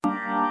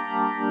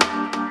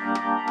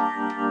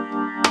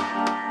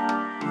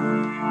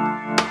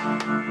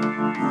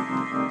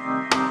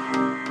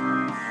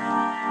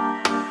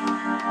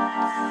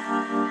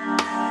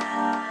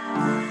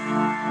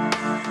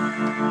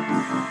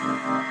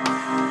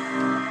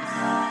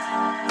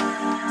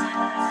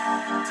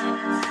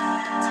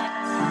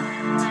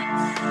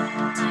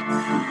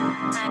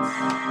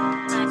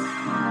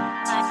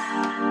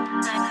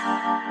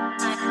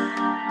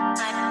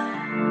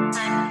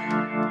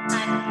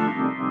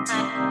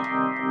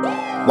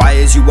Why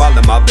is you all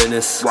in my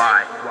business?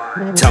 Why?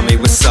 Tell me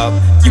what's up.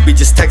 You be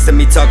just texting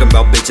me talking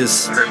about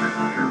bitches.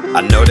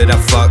 I know that I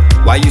fuck.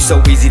 Why you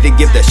so easy to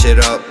give that shit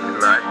up?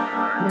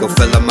 Go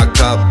fill up my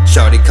cup.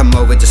 Shawty, come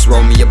over, just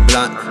roll me a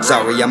blunt.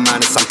 Sorry, I'm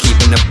honest, I'm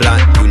keeping it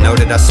blunt. You know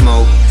that I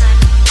smoke,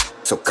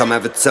 so come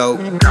have a toke.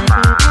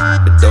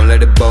 But don't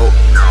let it bolt.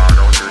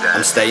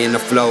 I'm staying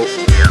afloat,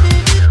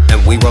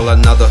 and we roll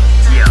another.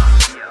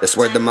 That's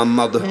word to my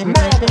mother.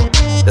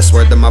 That's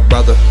word to my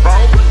brother.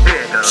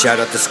 Shout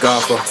out to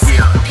Scarfa.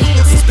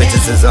 These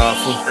bitches is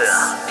awful.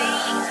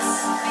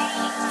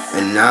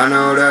 And I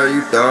know that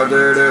you thought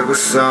that it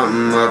was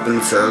something up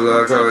until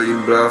I called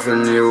you bluff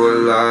and you a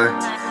lie.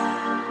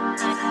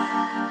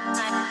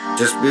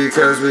 Just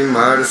because we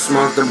might have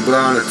smoked a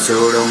blunt or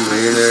two don't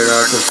mean that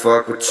I can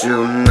fuck with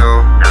you,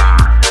 no.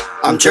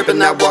 I'm dripping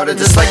that water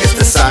just like it's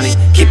Dasani.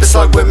 Keep it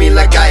slugged with me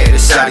like I ate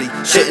a shotty.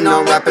 Shitting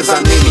on rappers, I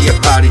need me a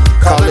body.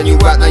 Calling you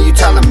out, now you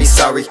telling me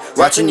sorry.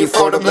 Watching you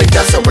fold up like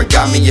that's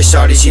origami. Your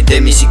shorty, she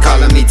did me, she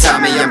calling me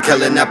Tommy. I'm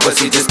killing that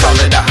pussy, just call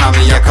it a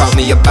homie. I call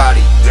me a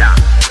body.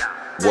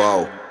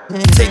 Whoa,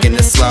 taking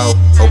it slow,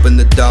 open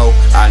the door,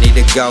 I need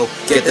to go.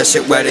 Get that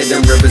shit wetter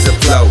than rivers of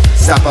flow.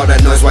 Stop all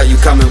that noise while you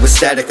coming with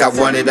static. I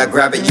want it, I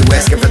grab it, you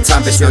asking for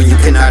time, bitch, no you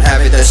cannot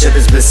have it. That ship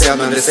has been sailed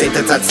on, this ain't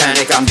the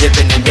Titanic. I'm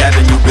dipping and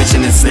dabbing, you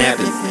bitching and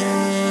snapping.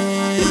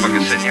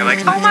 Fucking sitting here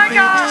like, oh my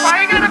god, why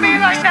you gotta be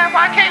like that?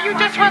 Why can't you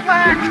just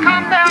relax,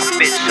 calm down?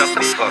 Bitch, shut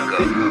the fuck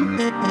up.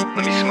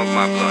 Let me smoke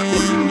my blunt.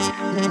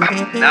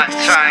 I'm not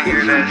trying to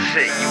hear that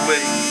shit, you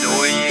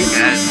annoying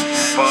as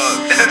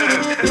fuck.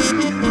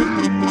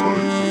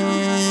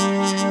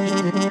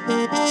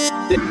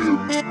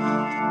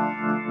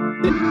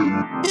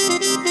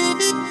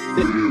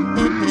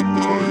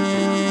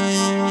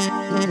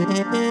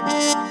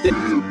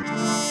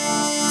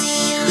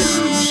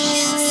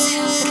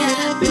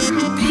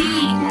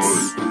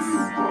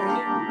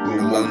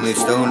 The lonely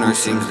stoner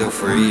seems to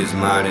free his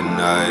mind at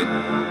night.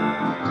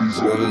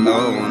 Roll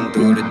alone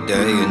through the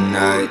day and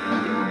night.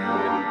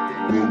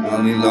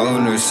 Lonely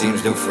loner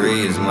seems to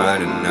free his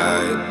mind at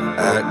night.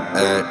 At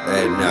night,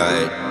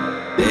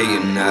 day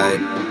and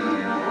night.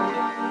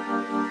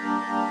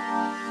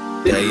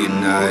 Day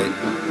and night.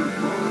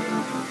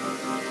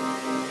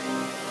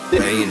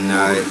 Day and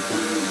night.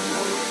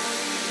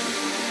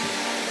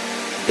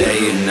 Day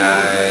and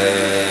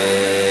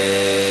night.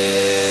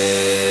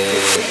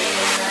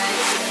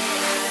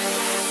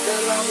 The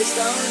longest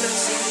stoner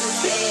seems to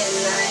day and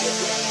night.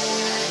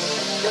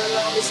 The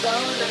longest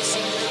stoner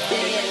seems to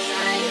day and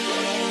night.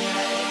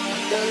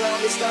 The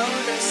longest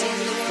stoner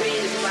seems to free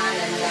his mind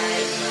at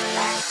night.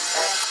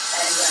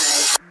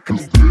 At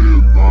night.